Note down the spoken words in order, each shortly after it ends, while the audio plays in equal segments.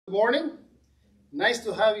Good morning. Nice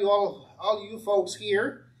to have you all you folks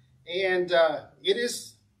here, and it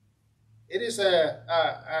is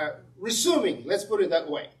a resuming. Let's put it that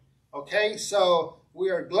way. Okay, so we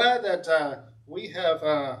are glad that we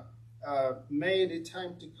have made it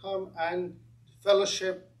time to come and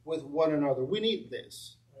fellowship with one another. We need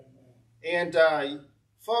this, and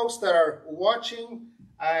folks that are watching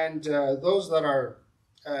and those that are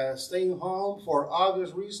staying home for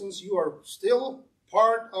obvious reasons, you are still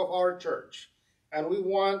part of our church. And we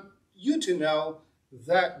want you to know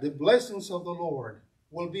that the blessings of the Lord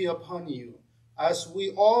will be upon you as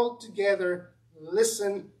we all together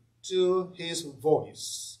listen to his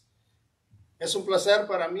voice. Es un placer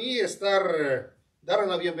para mí dar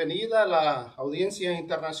la bienvenida a la audiencia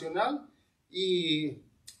internacional, y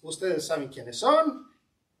ustedes saben quiénes son,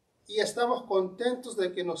 y estamos contentos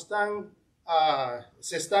de que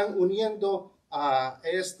se están uniendo a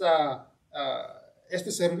este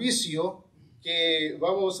servicio que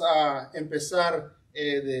vamos a empezar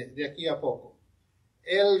de aquí a poco.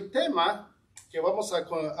 El tema que vamos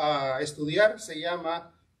a estudiar se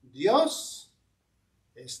llama Dios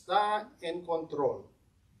está en control.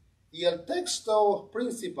 Y el texto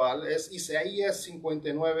principal es Isaías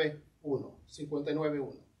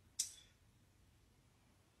 59:1.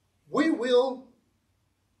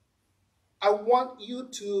 I want you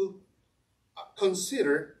to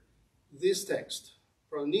consider this text.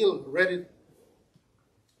 Brother Neil read it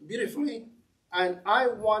beautifully, and I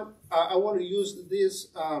want to use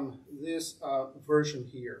this version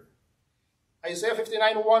here. Isaiah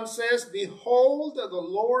 59:1 says, "Behold, the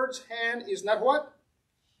Lord's hand is not" what?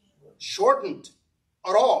 Shortened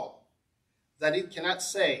at all, that it cannot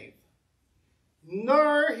save,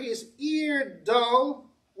 nor his ear dull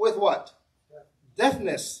with what?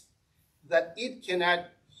 Deafness, that it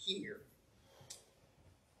cannot hear.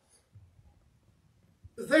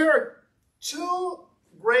 There are two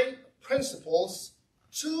great principles,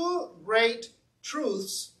 two great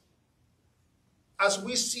truths as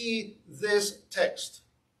we see this text.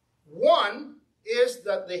 One is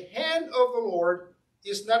that the hand of the Lord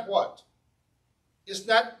is not what? Is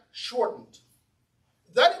not shortened.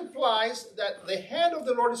 That implies that the hand of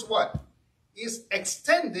the Lord is what? Is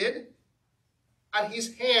extended and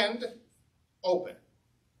his hand open.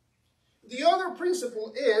 The other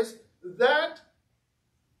principle is that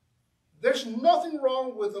there's nothing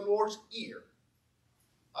wrong with the Lord's ear.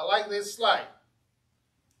 I like this slide.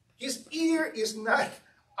 His ear is not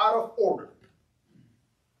out of order.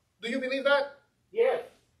 Do you believe that? Yes.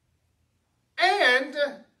 And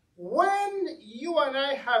when you and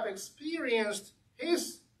I have experienced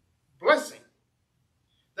his blessing,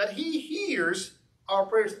 that he hears our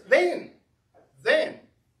prayers, then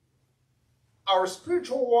our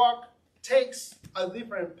spiritual walk takes a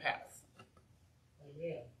different path.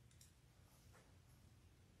 Amen.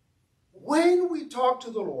 When we talk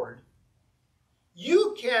to the Lord,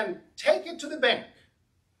 you can take it to the bank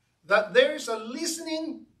that there's a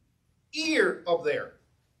listening ear up there.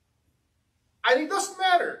 And it doesn't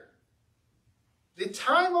matter the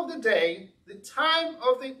time of the day, the time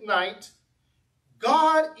of the night,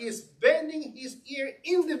 God is bending his ear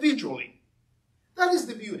individually. That is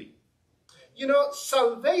the beauty. You know,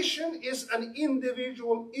 salvation is an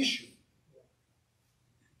individual issue.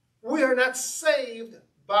 We are not saved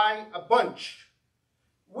by a bunch.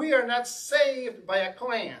 We are not saved by a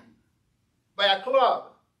clan, by a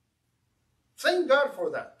club. Thank God for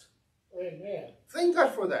that. Amen. Thank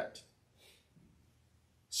God for that.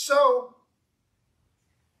 So,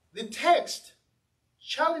 the text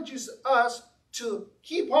challenges us to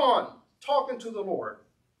keep on talking to the Lord,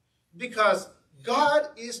 because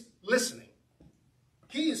God is listening.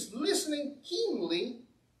 He is listening keenly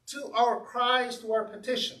to our cries, to our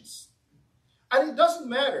petitions. And it doesn't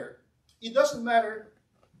matter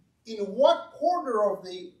in what corner of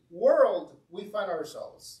the world we find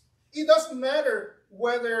ourselves. It doesn't matter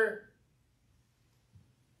whether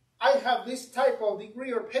I have this type of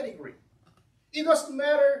degree or pedigree. It doesn't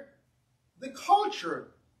matter the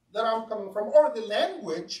culture that I'm coming from or the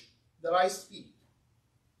language that I speak.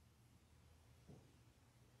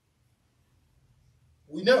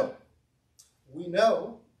 We know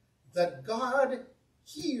that God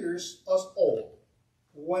hears us all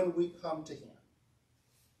when we come to him.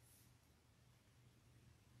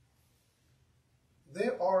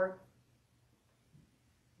 There are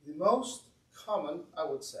the most common, I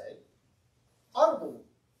would say, audible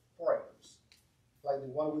prayers, like the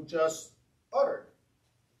one we just uttered,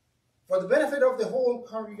 for the benefit of the whole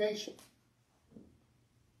congregation.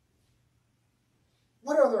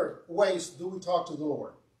 What other ways do we talk to the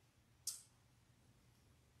Lord?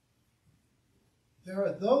 There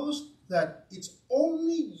are those that it's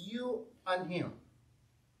only you and him.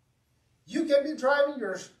 You can be driving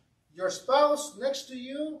your spouse next to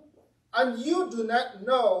you, and you do not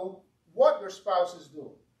know what your spouse is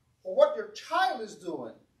doing or what your child is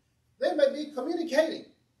doing. They may be communicating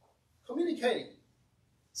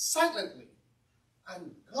silently,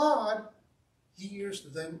 and God hears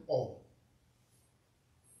them all.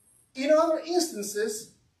 In other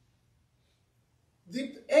instances,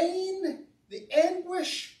 the pain, the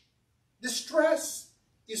anguish, the stress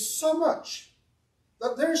is so much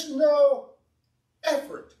that there's no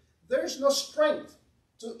effort, there's no strength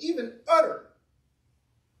to even utter.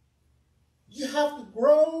 You have to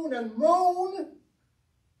groan and moan,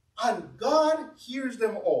 and God hears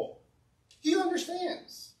them all. He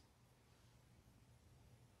understands.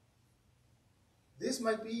 This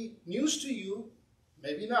might be news to you,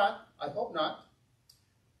 maybe not, I hope not.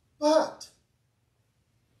 But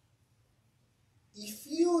if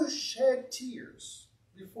you shed tears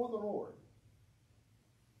before the Lord,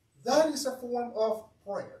 that is a form of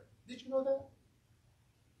prayer. Did you know that?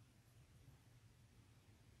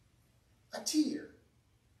 A tear.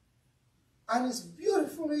 And it's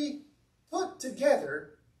beautifully put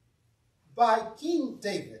together by King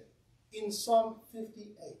David in Psalm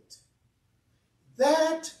 58.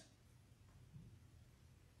 That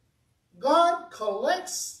God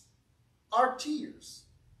collects our tears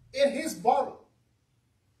in his bottle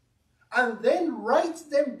and then writes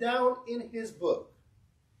them down in his book.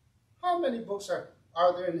 How many books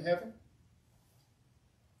are there in heaven?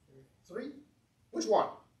 3? Which one?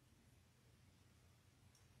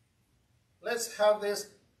 Let's have this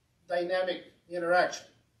dynamic interaction.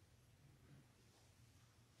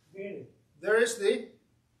 There is the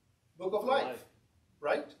book of life,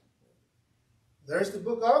 right? There's the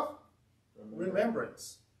book of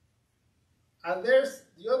remembrance. And there's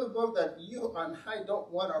the other book that you and I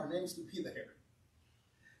don't want our names to be there.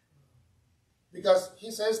 Because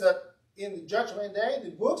he says that in the judgment day,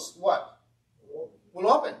 the books, what?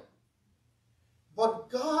 Will open. But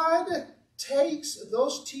God takes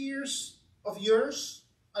those tears of yours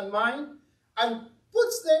and mine and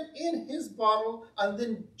puts them in his bottle and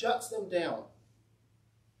then jots them down.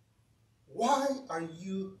 Why are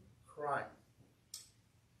you crying?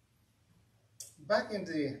 Back in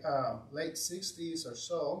the late 60s or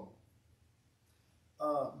so,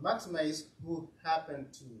 Max Mays, who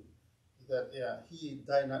happened to, he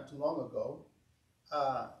died not too long ago,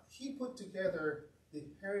 he put together the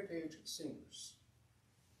Heritage Singers.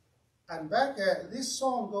 And this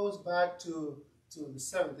song goes back to the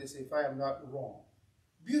 70s, if I am not wrong.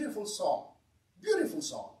 Beautiful song, beautiful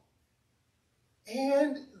song.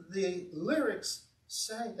 And the lyrics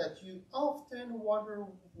say that you often wonder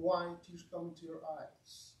why tears come to your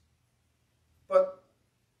eyes. But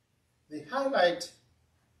the highlight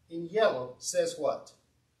in yellow says what?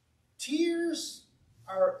 Tears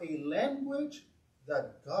are a language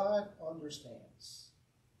that God understands.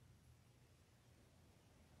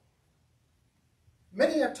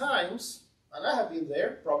 Many a times, and I have been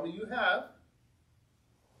there, probably you have,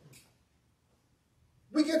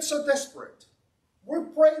 we get so desperate. We're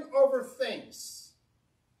praying over things.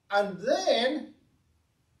 And then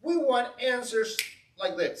we want answers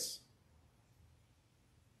like this.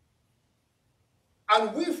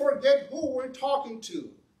 And we forget who we're talking to,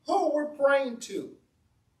 who we're praying to.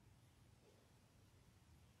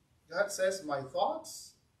 God says, my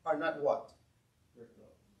thoughts are not what?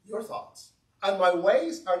 Your thoughts. And my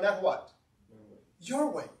ways are not what?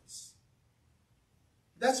 Your ways.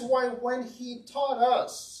 That's why when he taught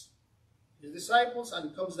us, his disciples,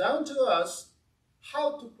 and it comes down to us,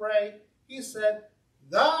 how to pray, he said,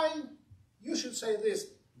 you should say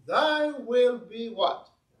this, thy will be what?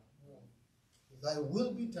 Thy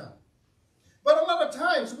will be done. But a lot of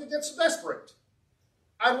times we get so desperate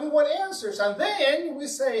and we want answers, and then we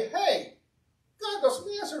say, hey, God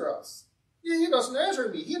doesn't answer us. He doesn't answer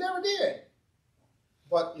me. He never did.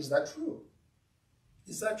 But is that true?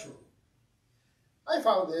 Is that true? I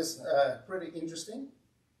found this pretty interesting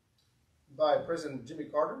by President Jimmy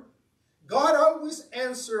Carter. God always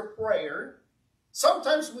answers prayer,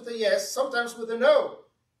 sometimes with a yes, sometimes with a no,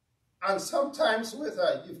 and sometimes with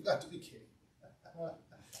a, you've got to be kidding.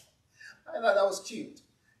 I thought that was cute.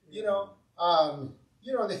 You know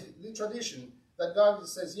the tradition that God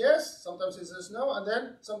says yes, sometimes he says no, and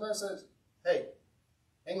then sometimes says, hey,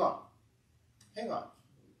 hang on.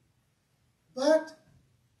 But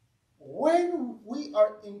when we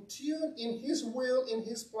are in tune in his will, in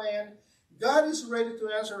his plan, God is ready to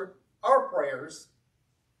answer our prayers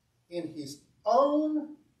in his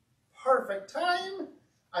own perfect time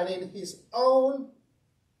and in his own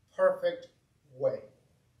perfect way.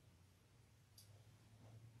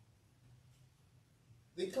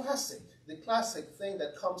 The classic thing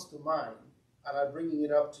that comes to mind, and I'm bringing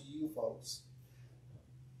it up to you folks,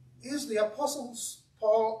 is the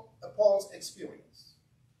Paul's experience.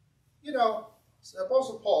 You know, the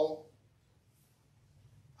Apostle Paul,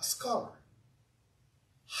 a scholar,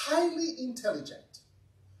 highly intelligent.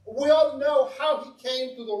 We all know how he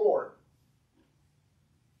came to the Lord.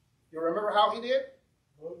 You remember how he did?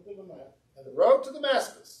 Road to the map. And the road to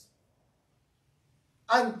Damascus.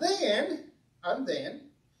 And then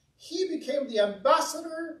he became the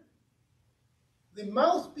ambassador, the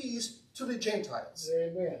mouthpiece to the Gentiles.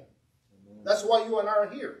 Amen. That's why you and I are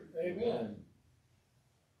here. Amen.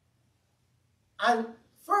 And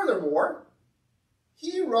furthermore,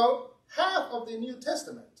 he wrote half of the New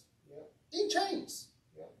Testament in chains.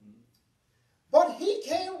 But he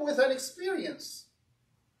came with an experience.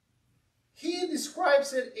 He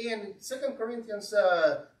describes it in 2 Corinthians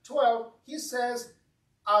 12. He says,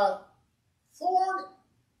 a thorn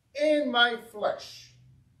in my flesh.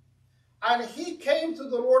 And he came to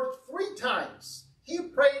the Lord 3 times. He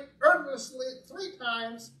prayed earnestly 3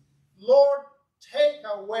 times, Lord, take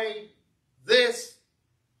away this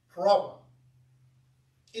problem.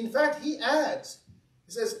 In fact, he adds,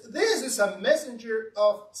 he says, this is a messenger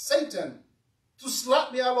of Satan to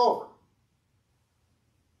slap me all over.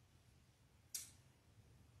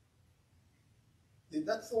 Did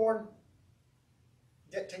that thorn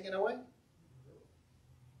get taken away?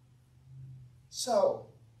 So,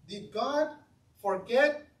 did God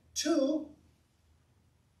forget to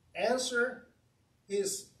answer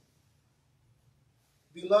his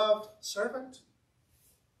beloved servant?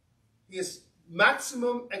 His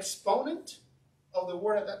maximum exponent of the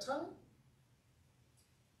word at that time?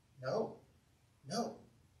 No. No.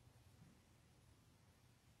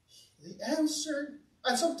 He answered,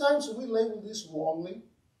 and sometimes we label this wrongly,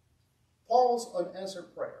 Paul's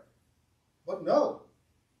unanswered prayer. But no,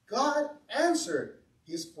 God answered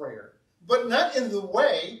his prayer, but not in the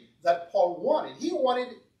way that Paul wanted. He wanted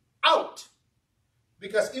out,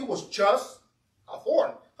 because it was just a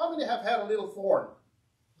thorn. How many have had a little thorn?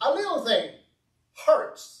 A little thing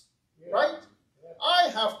hurts, right? Yeah. I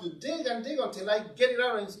have to dig and dig until I get it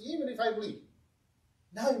out, even if I bleed.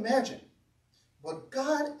 Now imagine, but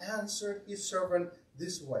God answered his servant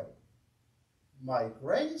this way. My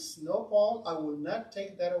grace, no, Paul, I will not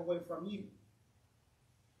take that away from you.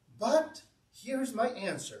 But here's my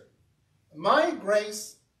answer. My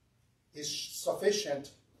grace is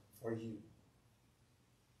sufficient for you.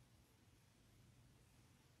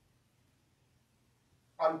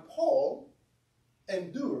 And Paul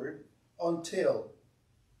endured until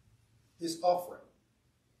his offering.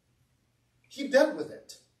 He dealt with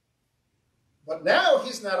it. But now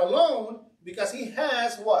he's not alone, because he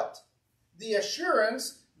has what? The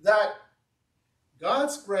assurance that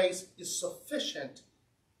God's grace is sufficient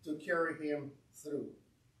to carry him through.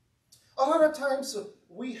 A lot of times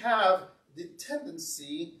we have the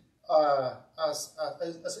tendency as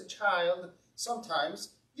a child, sometimes,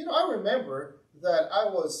 you know, I remember that I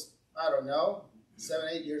was, I don't know, 7,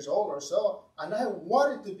 8 years old or so, and I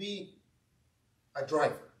wanted to be a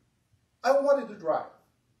driver. I wanted to drive.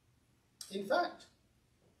 In fact,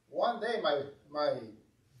 one day my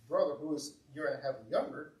brother, who was a year and a half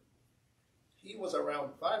younger, he was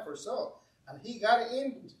around 5 or so, and he got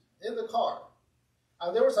in the car,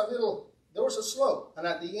 and there was a slope, and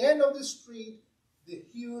at the end of the street, the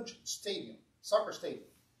huge stadium, soccer stadium,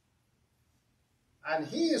 and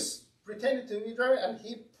he is pretending to be driving, and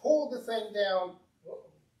he pulled the thing down,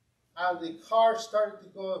 and the car started to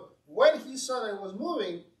go. When he saw that it was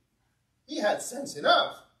moving, he had sense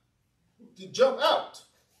enough to jump out.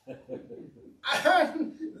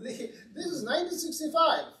 And this is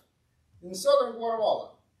 1965 in southern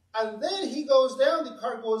Guatemala. And then he goes down, the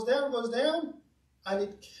car goes down, and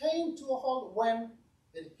it came to a halt when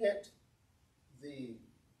it hit the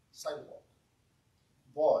sidewalk.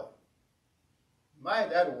 Boy, my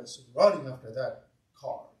dad was running after that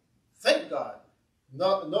car. Thank God,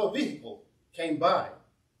 no vehicle came by.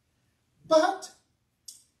 But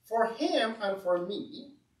for him and for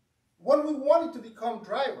me, when we wanted to become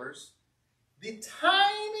drivers, the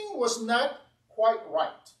timing was not quite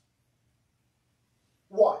right.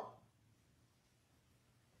 Why?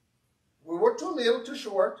 We were too little, too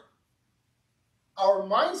short. Our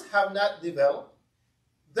minds have not developed.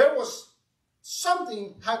 There was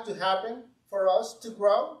something had to happen for us to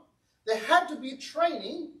grow. There had to be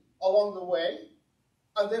training along the way.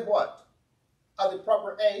 And then what? At the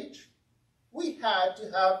proper age, we had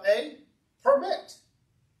to have a permit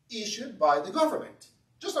issued by the government,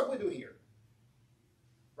 just like we do here,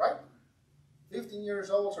 right? 15 years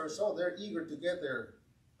old or so, they're eager to get their,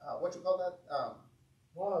 what you call that?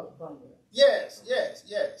 Water permit. Yes, yes,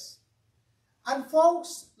 yes. And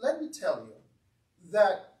folks, let me tell you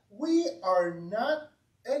that we are not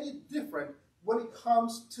any different when it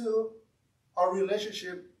comes to our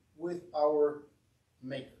relationship with our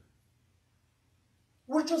Maker.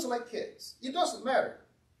 We're just like kids. It doesn't matter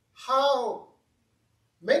how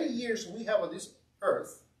many years we have on this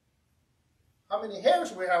earth, how many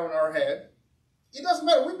hairs we have on our head. It doesn't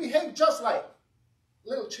matter. We behave just like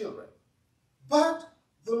little children. But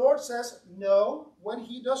the Lord says no when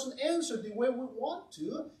he doesn't answer the way we want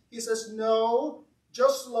to. He says, no,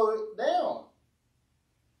 just slow it down.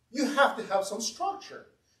 You have to have some structure.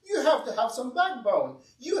 You have to have some backbone.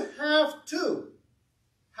 You have to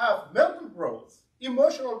have mental growth,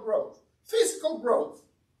 emotional growth, physical growth,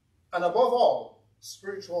 and above all,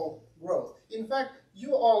 spiritual growth. In fact,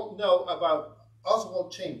 you all know about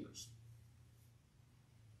Oswald Chambers.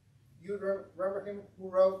 You remember him who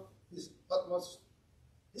wrote his utmost,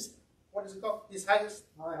 what is it called? His highest?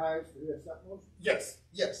 My highest, yes, utmost. Yes,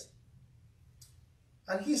 yes.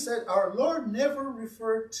 And he said, our Lord never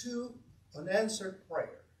referred to unanswered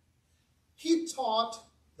prayer. He taught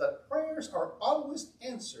that prayers are always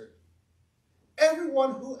answered.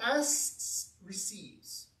 Everyone who asks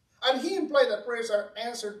receives. And he implied that prayers are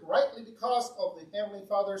answered rightly because of the Heavenly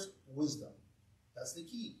Father's wisdom. That's the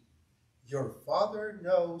key. Your Father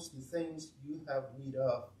knows the things you have need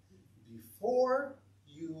of before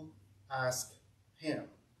you ask him.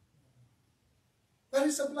 That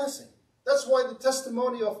is a blessing. That's why the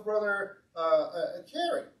testimony of Brother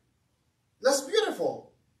Carey, that's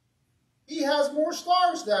beautiful. He has more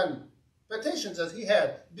stars than petitions as he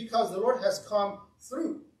had because the Lord has come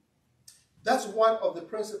through. That's one of the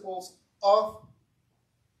principles of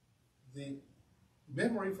the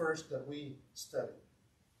memory verse that we studied.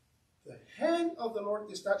 The hand of the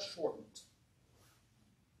Lord is not shortened,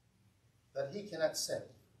 that he cannot save.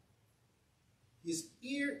 His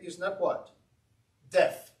ear is not what?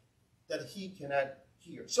 Deaf, that he cannot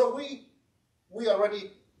hear. So we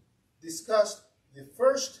already discussed the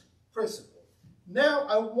first principle. Now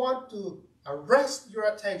I want to arrest your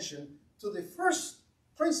attention to the first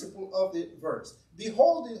principle of the verse.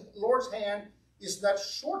 Behold, the Lord's hand is not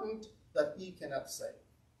shortened that he cannot save.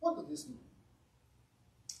 What does this mean?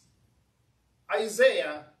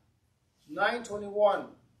 Isaiah 9:21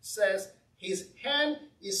 says, his hand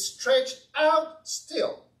is stretched out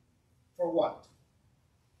still. For what?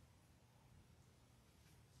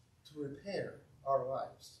 To repair our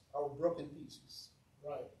lives, our broken pieces.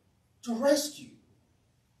 Right. To rescue.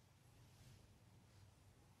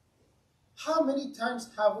 How many times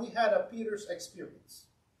have we had a Peter's experience?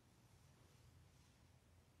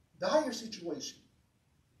 Dire situation.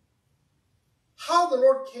 How the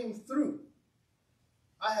Lord came through.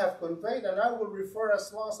 I have conveyed, and I will refer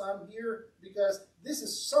as long as I'm here, because this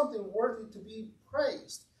is something worthy to be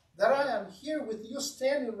praised. That I am here with you,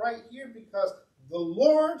 standing right here, because the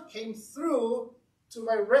Lord came through to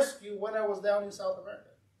my rescue when I was down in South America.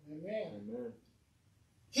 Amen. Amen.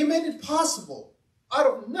 He made it possible out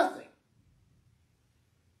of nothing.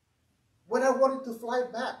 When I wanted to fly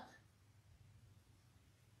back.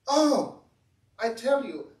 Oh, I tell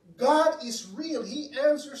you, God is real. He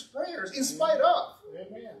answers prayers in spite of.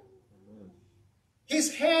 Amen.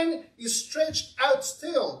 His hand is stretched out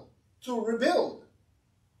still to rebuild,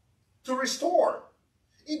 to restore.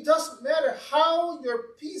 It doesn't matter how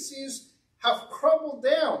your pieces have crumbled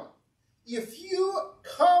down. If you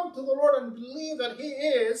come to the Lord and believe that he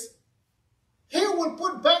is, he will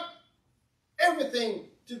put back everything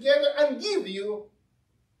together and give you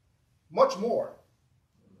much more.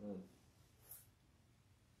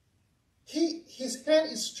 His hand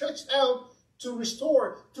is stretched out to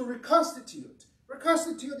restore, to reconstitute.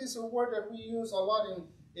 Reconstitute is a word that we use a lot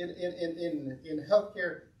in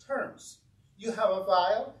healthcare terms. You have a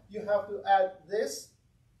vial, you have to add this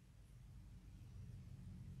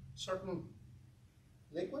certain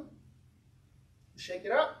liquid, shake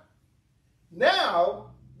it up.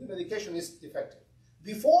 Now, the medication is effective.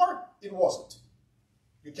 Before, it wasn't.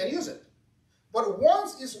 You can use it. But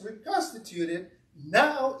once it's reconstituted,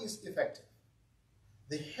 now it's effective.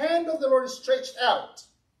 The hand of the Lord is stretched out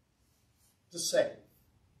to save.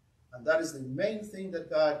 And that is the main thing that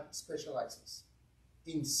God specializes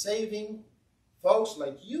in, saving folks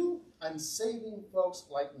like you and saving folks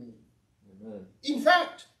like me. Amen. In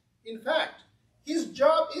fact, his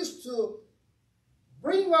job is to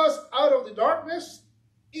bring us out of the darkness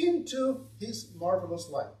into his marvelous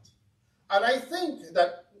light. And I think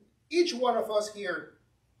that each one of us here,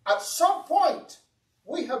 at some point,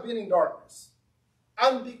 we have been in darkness.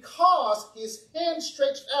 And because his hand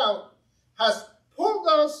stretched out has pulled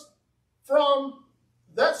us from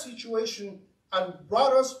that situation and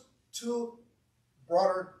brought us to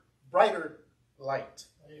brighter light.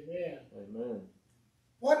 Amen. Amen.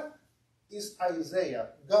 What is Isaiah,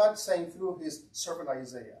 God saying through his servant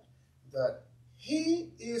Isaiah? That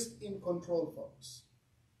he is in control, folks.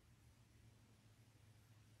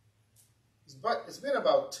 It's been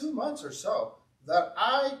about 2 months or so that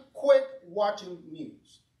I quit watching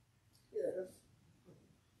news. Yes.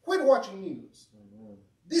 Quit watching news. Amen.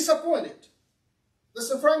 Disappointed.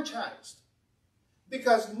 Disenfranchised.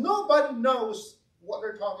 Because nobody knows what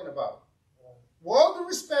they're talking about. With all due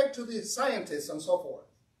respect to the scientists and so forth.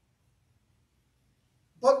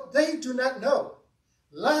 But they do not know.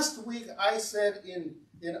 Last week I said in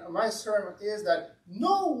my sermon is that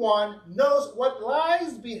no one knows what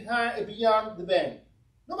lies beyond the bend.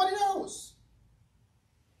 Nobody knows.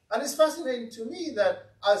 And it's fascinating to me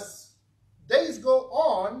that as days go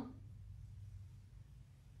on,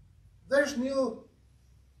 there's new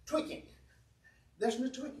tweaking. There's new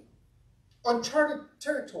tweaking. Uncharted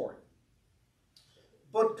territory.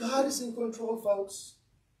 But God is in control, folks,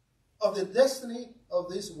 of the destiny of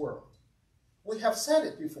this world. We have said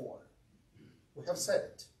it before. We have said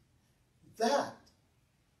it. That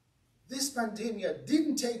this pandemic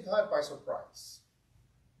didn't take God by surprise.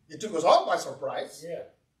 It took us all by surprise, Yeah.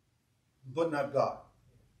 but not God.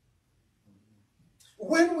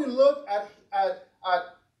 When we look at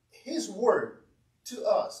his word to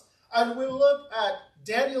us, and we look at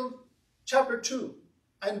Daniel chapter 2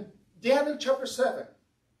 and Daniel chapter 7,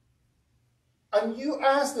 and you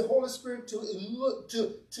ask the Holy Spirit to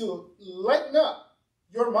lighten up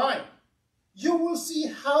your mind, you will see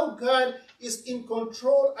how God is in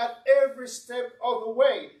control at every step of the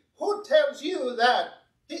way. Who tells you that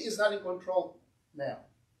he is not in control now?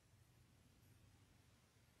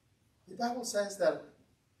 The Bible says that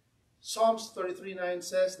Psalms 33:9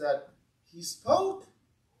 says that he spoke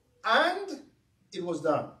and it was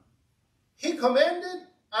done. He commanded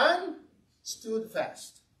and stood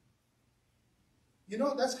fast. You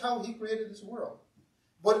know, that's how he created this world.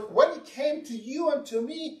 But when it came to you and to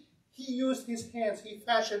me, he used his hands. He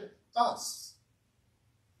fashioned us.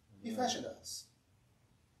 He fashioned us.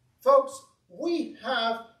 Folks, we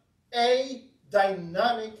have a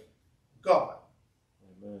dynamic God.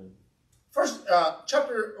 Amen. First,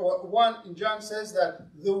 chapter 1 in John says that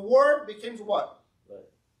the Word became what?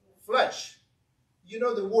 Flesh. You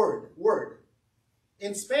know the word.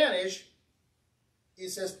 In Spanish, it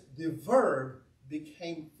says the verb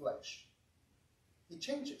became flesh. It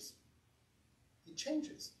changes. It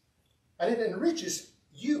changes. And it enriches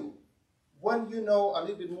you when you know a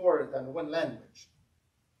little bit more than one language.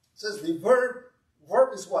 It says the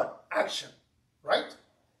verb is what? Action. Right?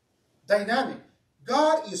 Dynamic.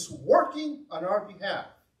 God is working on our behalf.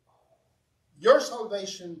 Your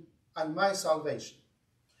salvation and my salvation.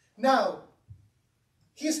 Now,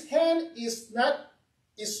 his hand is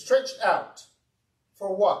stretched out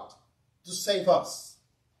for what? To save us.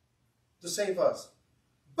 To save us.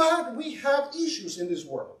 But we have issues in this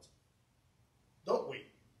world. Don't we?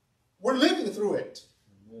 We're living through it.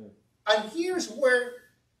 Amen. And here's where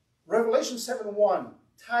Revelation 7:1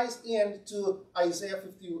 ties into Isaiah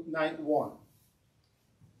 59:1.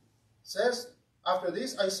 Says, after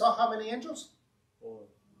this I saw how many angels? 4.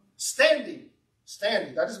 Standing.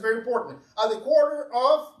 That is very important. At the corner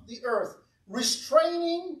of the earth,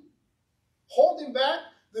 restraining, holding back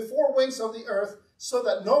the four winds of the earth so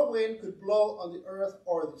that no wind could blow on the earth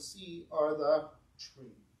or the sea or the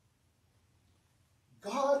tree.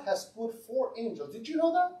 God has put 4 angels. Did you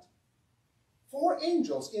know that? 4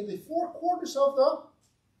 angels in the 4 quarters of the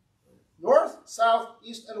north, south,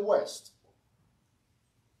 east, and west.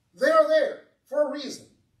 They are there for a reason.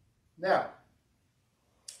 Now,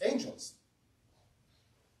 angels.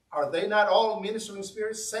 Are they not all ministering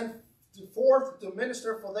spirits sent forth to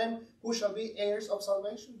minister for them who shall be heirs of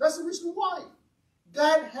salvation? That's the reason why.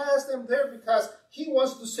 God has them there because he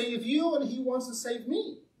wants to save you and he wants to save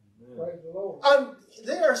me. Praise the Lord. And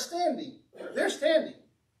they are standing. They're standing.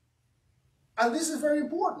 And this is very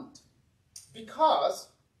important because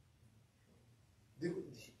the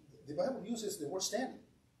Bible uses the word standing.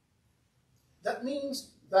 That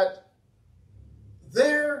means that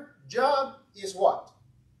their job is what?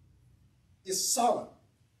 Is solemn.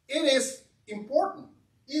 It is important.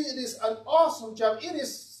 It is an awesome job.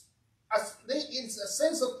 It's a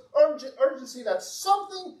sense of urgency that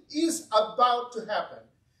something is about to happen.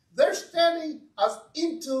 They're standing us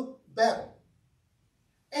into battle.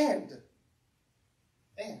 And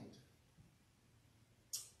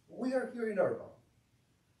we are here in Urban.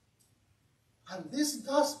 And this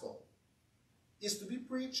gospel is to be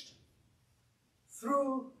preached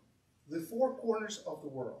through the four corners of the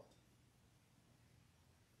world.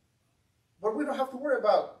 But we don't have to worry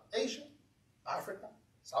about Asia, Africa,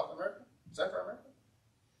 South America, Central America.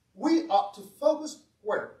 We ought to focus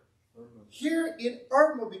where? Here in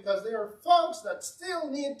Irma, because there are folks that still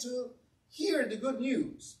need to hear the good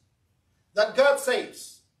news that God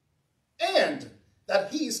saves and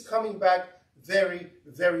that He is coming back very,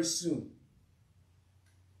 very soon.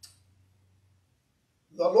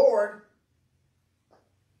 The Lord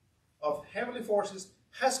of heavenly forces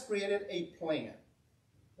has created a plan.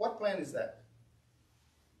 What plan is that?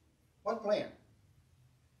 What plan?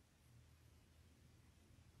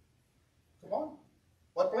 Come on.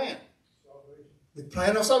 What plan? Salvation. The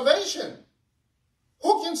plan of salvation.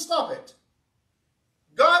 Who can stop it?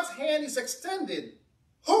 God's hand is extended.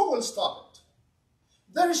 Who will stop it?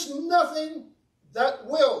 There is nothing that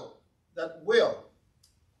will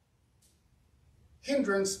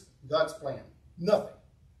hindrance God's plan. Nothing.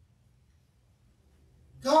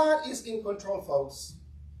 God is in control, folks,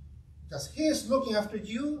 because He is looking after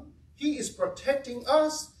you. He is protecting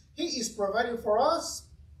us. He is providing for us.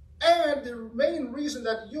 And the main reason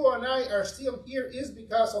that you and I are still here is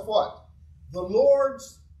because of what? The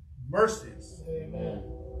Lord's mercies. Amen.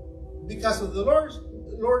 Because of the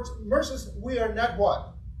Lord's mercies, we are not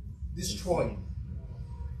what? Destroyed.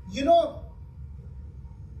 You know,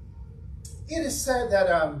 it is said that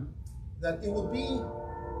that it would be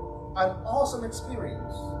an awesome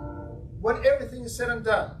experience when everything is said and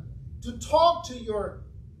done to talk to your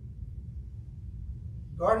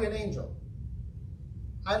guardian angel,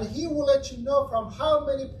 and he will let you know from how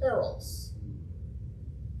many perils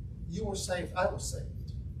you were saved. I was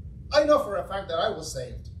saved. I know for a fact that I was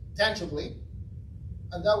saved tangibly,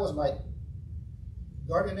 and that was my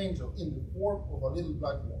guardian angel in the form of a little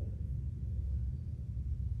black boy.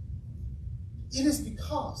 It is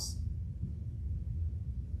because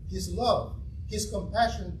His love, His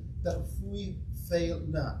compassion, that we fail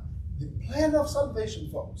not. The plan of salvation,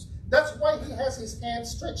 folks. That's why He has His hand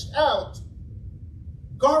stretched out,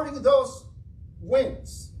 guarding those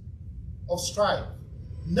winds of strife,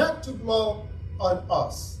 not to blow on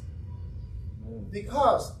us.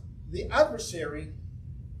 Because the adversary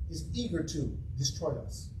is eager to destroy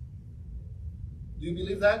us. Do you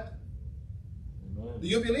believe that? Amen. Do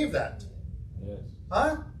you believe that? Yes.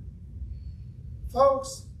 Huh?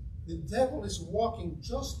 Folks, the devil is walking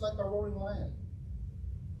just like a roaring lion,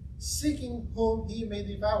 seeking whom he may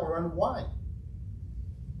devour. And why?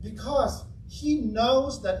 Because he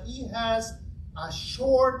knows that he has a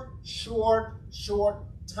short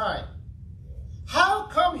time. How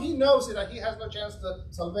come he knows it, that he has no chance to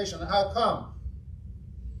salvation? How come?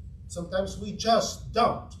 Sometimes we just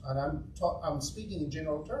don't. And I'm speaking in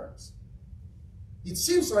general terms. It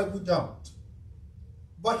seems like we don't.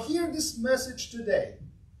 But hear this message today.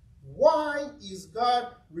 Why is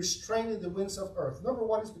God restraining the winds of earth? Number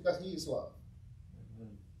one is because He is love.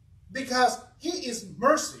 Because He is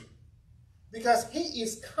mercy. Because He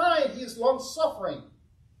is kind. He is long-suffering.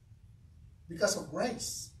 Because of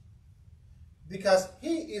grace. Because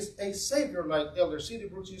He is a Savior, like Elder C.D.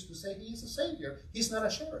 Brooks used to say. He is a Savior. He's not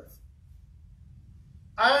a sheriff.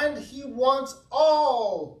 And He wants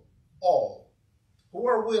all who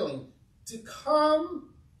are willing to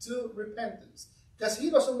come to repentance. Because He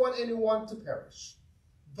doesn't want anyone to perish,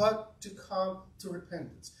 but to come to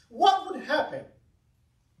repentance. What would happen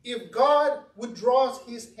if God withdraws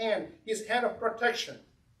His hand of protection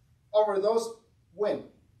over those wind,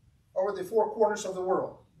 over the four corners of the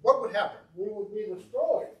world? What would happen? We would be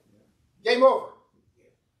destroyed. Game over.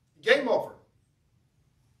 Game over.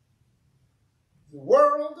 The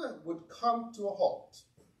world would come to a halt.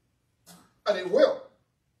 And it will.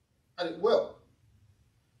 And it will.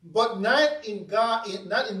 But not in God,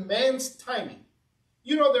 not in man's timing.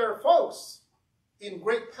 You know, there are folks in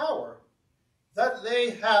great power that they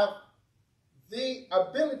have the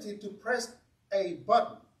ability to press a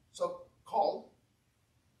button, so called,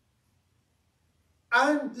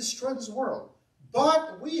 and destroy this world.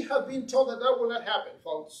 But we have been told that that will not happen,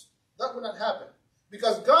 folks. That will not happen.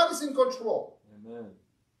 Because God is in control. Amen.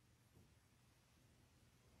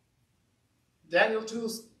 Daniel 2,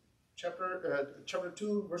 chapter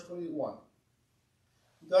 2, verse 21.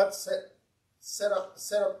 God set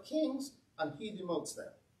up kings, and He demotes them.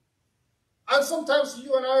 And sometimes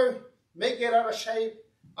you and I may get out of shape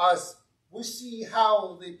as we see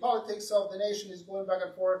how the politics of the nation is going back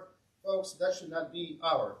and forth. Folks, that should not be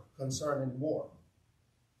our concern anymore.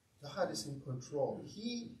 God is in control.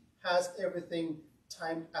 He has everything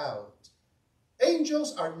timed out.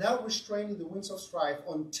 angels are now restraining the winds of strife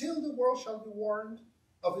until the world shall be warned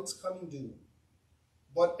of its coming doom.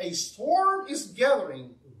 But a storm is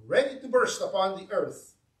gathering, ready to burst upon the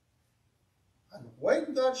earth. And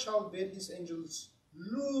when God shall bid his angels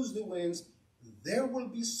loose the winds, there will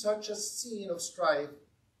be such a scene of strife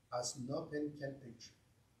as no pen can picture.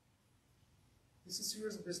 This is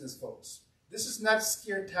serious business, folks. This is not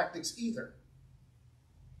scare tactics either.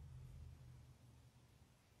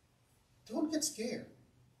 Don't get scared.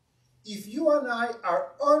 If you and I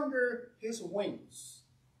are under his wings,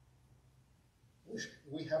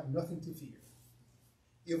 we have nothing to fear.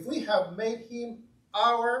 If we have made him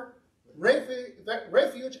our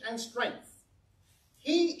refuge and strength,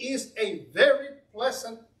 he is a very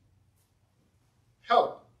pleasant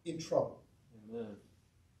help in trouble. Amen.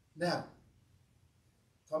 Now,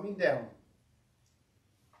 coming down,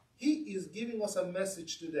 he is giving us a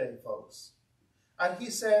message today, folks. And he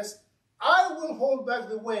says, I will hold back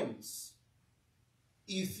the winds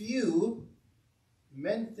if you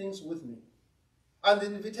mend things with me. And the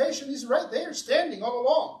invitation is right there, standing all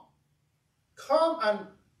along. Come and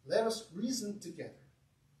let us reason together.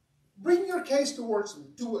 Bring your case towards me,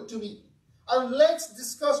 to me, and let's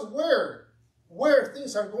discuss where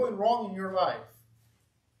things are going wrong in your life.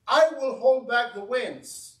 I will hold back the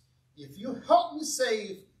winds if you help me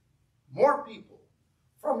save more people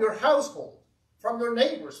from your household, from your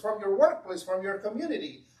neighbors, from your workplace, from your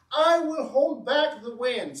community. I will hold back the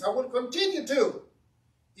winds. I will continue to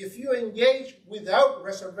if you engage without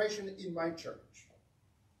reservation in my church.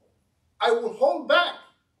 I will hold back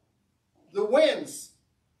the winds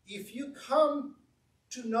if you come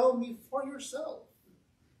to know me for yourself,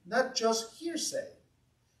 not just hearsay.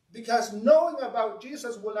 Because knowing about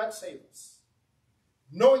Jesus will not save us.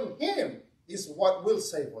 Knowing him is what will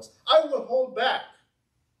save us. I will hold back.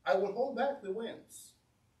 I will hold back the winds.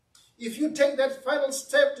 If you take that final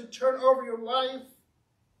step to turn over your life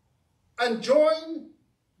and join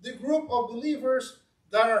the group of believers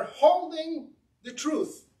that are holding the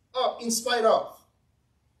truth up in spite of.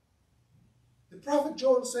 The prophet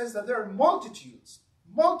Joel says that there are multitudes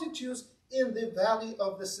in the valley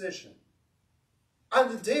of decision. And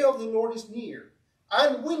the day of the Lord is near.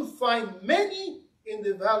 And we'll find many in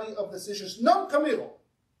the valley of decisions, non-committal.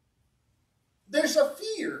 There's a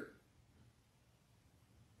fear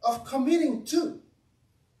of committing to.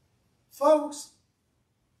 Folks,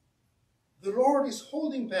 the Lord is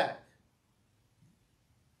holding back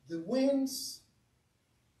the winds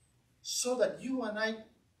so that you and I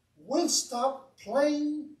will stop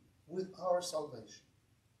playing with our salvation.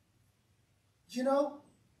 You know,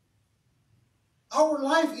 our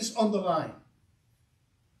life is on the line.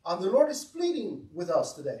 And the Lord is pleading with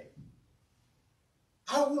us today.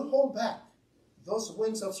 I will hold back those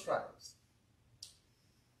winds of strife.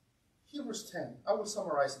 Hebrews 10, I will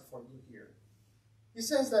summarize it for you here. He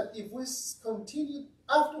says that if we continue,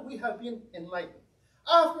 after we have been enlightened,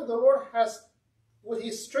 after the Lord has, with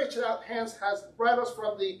his stretched out hands, has brought us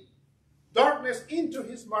from the darkness into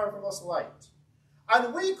his marvelous light,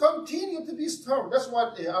 and we continue to be stubborn, that's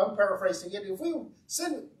what I'm paraphrasing it, if we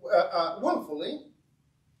sin willfully,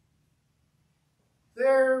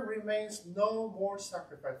 there remains no more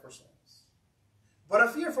sacrifice for sins, but a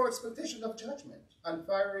fearful expectation of judgment and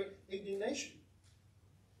fiery indignation.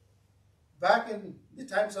 Back in the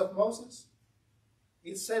times of Moses,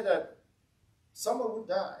 it said that someone would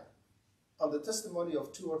die on the testimony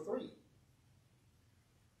of 2 or 3.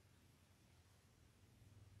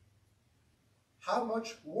 How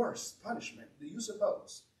much worse punishment do you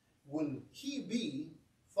suppose will he be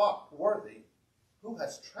thought worthy who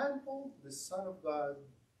has trampled the Son of God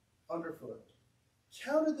underfoot,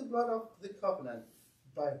 counted the blood of the covenant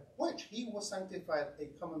by which he was sanctified a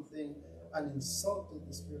common thing, and insulted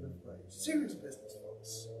the Spirit of grace? Serious business,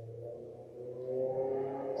 folks.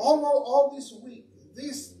 All this week,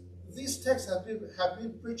 these texts have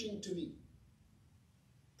been preaching to me.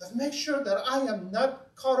 That make sure that I am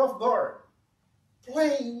not caught off guard,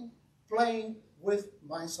 playing with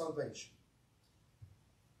my salvation.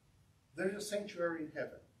 There is a sanctuary in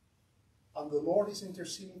heaven, and the Lord is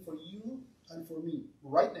interceding for you and for me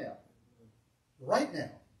right now. Right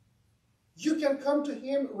now. You can come to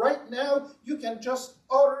him right now. You can just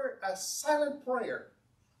utter a silent prayer,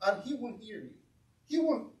 and he will hear you. He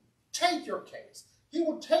will take your case. He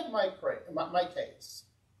will take my case.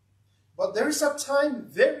 But there is a time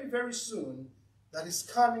very, very soon that is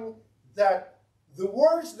coming that the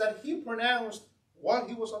words that he pronounced while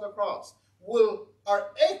he was on the cross are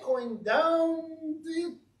echoing down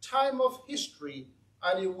the time of history,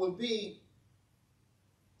 and it will be,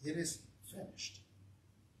 it is finished.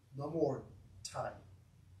 No more time.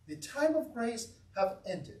 The time of grace have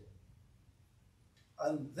ended.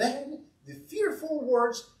 And then the fearful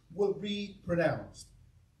words will be pronounced.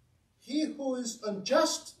 He who is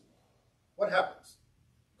unjust, what happens?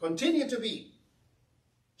 Continue to be.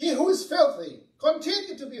 He who is filthy,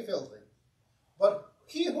 continue to be filthy. But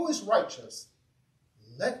he who is righteous,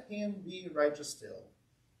 let him be righteous still.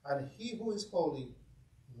 And he who is holy,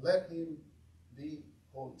 let him be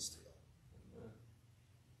holy still.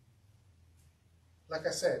 Like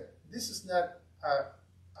I said, this is not a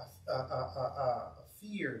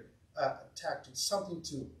fear tactic, something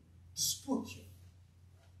to spook you.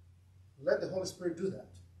 Let the Holy Spirit do that.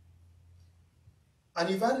 And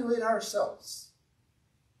evaluate ourselves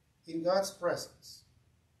in God's presence.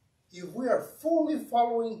 If we are fully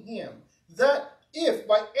following Him, that if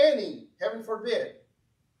by any, heaven forbid,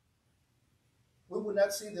 we would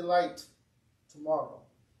not see the light tomorrow,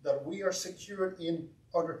 that we are secured in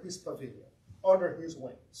under His pavilion, under His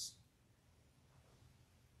wings.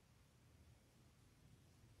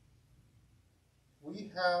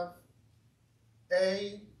 We have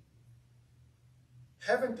a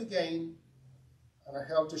heaven to gain and a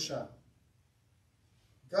hell to shun.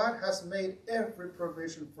 God has made every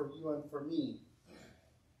provision for you and for me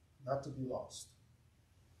not to be lost.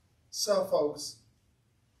 So, folks,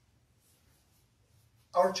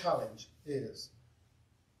 our challenge is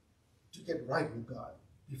to get right with God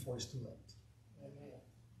before it's too late. Amen.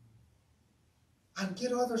 And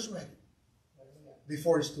get others ready Amen.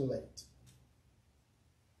 before it's too late.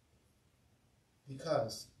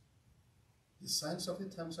 Because the signs of the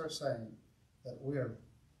times are saying that we are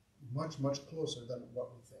much, much closer than what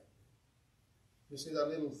we think. You see that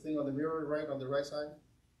little thing on the mirror right on the right side?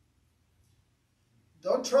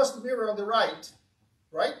 Don't trust the mirror on the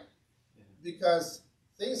right? Because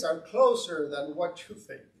things are closer than what you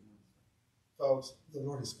think. Folks, the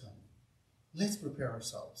Lord is coming. Let's prepare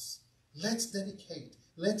ourselves. Let's dedicate.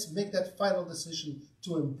 Let's make that final decision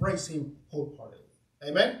to embrace Him wholeheartedly.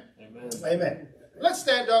 Amen? Amen. Amen. Let's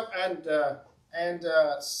stand up and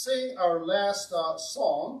sing our last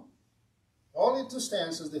song. Only two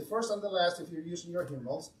stanzas, the first and the last, if you're using your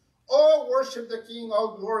hymnals. Oh, worship the King,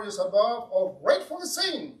 all glorious above. Oh, gratefully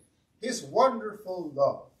sing His wonderful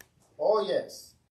love. Oh, yes.